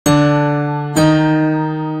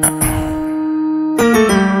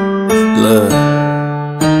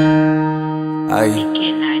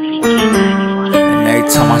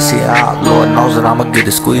I'ma get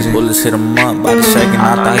the squeezing. Bullets hit him up, body shaking,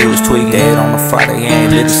 I thought he was tweaking. Dead on a Friday, he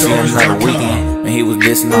ain't lit to see another weekend. And he was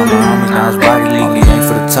dissing on the homies, now his body leaking. Ain't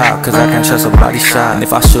for the top, cause I can't trust a body shot. And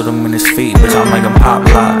if I shoot him in his feet, bitch, I'll make him pop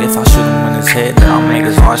lock. If I shoot him in his head, then I'll make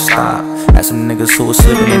his heart stop. Had some niggas who was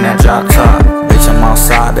slipping in that drop top. Bitch, I'm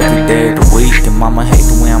outside every day of the week. And mama hate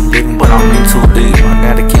the way I'm living, but I'm in too deep.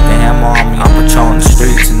 I gotta keep the hammer on me, I'm patrolling the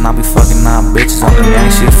streets. And I be fucking 9 bitches on the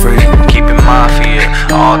gang shit free. Keep it Mafia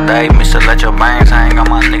all day, Mr. Let your bangs hang. Got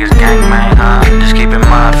my niggas gang bang, huh? Just keep it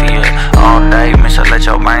Mafia all day, Mr. Let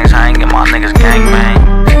your bangs hang. Get my niggas gang bang.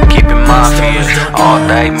 Keep it Mafia all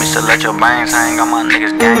day, Mr. Let your bangs hang. Got my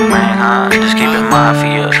niggas gang bang, huh? Just keep it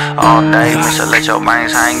Mafia all day, Mr. Let your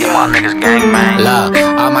bangs hang. Get my niggas gang bang. Look,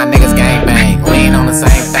 all my niggas gang bang. We ain't on the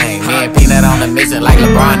same thing. Me and Peanut on the mission like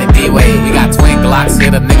LeBron and D-Wade. We got twin Glocks,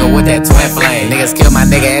 hit a nigga with that twin flame. Niggas kill my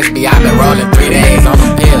nigga SB, I been rolling 3 days on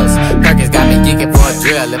them pills. Perkins got me geeking for a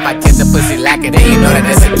drill. If I catch a pussy lacking, then you know that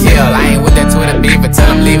that's a kill. I ain't with that Twitter beef, but tell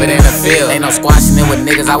them leave it in the field. Ain't no squashing it with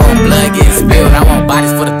niggas, I want blood getting spilled. I want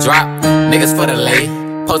bodies for the drop, niggas for the lay.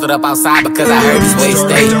 Posted up outside because I heard this way he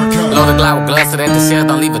stay. Load the Glock with gloves so that the shells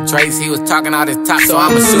don't leave a trace. He was talking all this top, so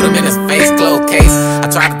I'ma shoot him in his face. Closed case. I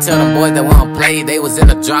tried to tell them boys that won't play. They was in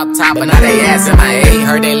the drop top, but now they ass in my A.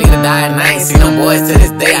 Heard they lead to die and I ain't seen them boys to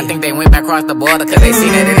this day. I think they went back across the border cause they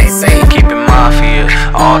seen that it ain't safe. Keep it Mafia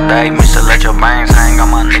all day, Mr. Let your bangs hang.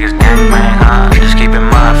 Got my niggas gang bang, huh? Just keep it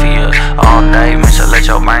Mafia all day, Mr. Let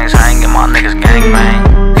your bangs hang. Get my niggas gang bang.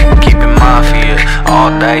 Keep it Mafia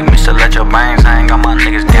all day, Mr. Let your bangs hang. Got my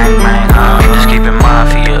niggas gang bang, huh? Just keep it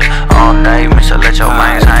Mafia all day, Mr. Let your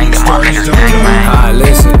bangs hang. Get my niggas gang bang.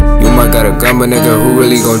 Listen, you might got a gun, but nigga, who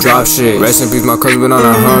really gon' drop shit? Rest in peace, my cousin been on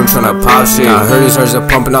a hunt, tryna pop shit. I heard his hearts are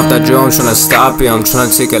pumping off that drill, I'm tryna stop it. I'm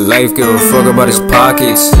tryna take a life, give a fuck about his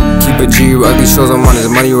pockets. Keep it G, ugly shows, I'm on his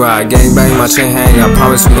money ride. Gang bang, my chain hang, I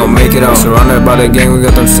promise we gon' make it out. Surrounded by the gang, we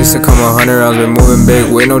got them 6 to come 100 rounds. Been moving big,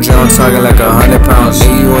 with no jail, I'm talking like 100 pounds.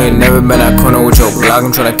 Nigga, you ain't never been that corner with your Glock.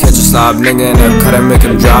 I'm tryna catch a slob nigga in the cut and make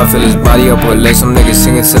him drop. Fill his body up with legs, some niggas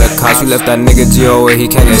singing to the cops. We left that nigga GOA, he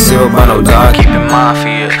can't get sealed by no dog. Keep it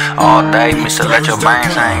Mafia all day, Mr. Let your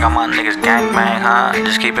bangs hang. Got my niggas gang bang, huh?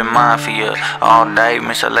 Just keep it Mafia all day,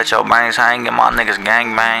 Mr. Let your bangs hang. Get my niggas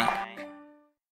gang bang.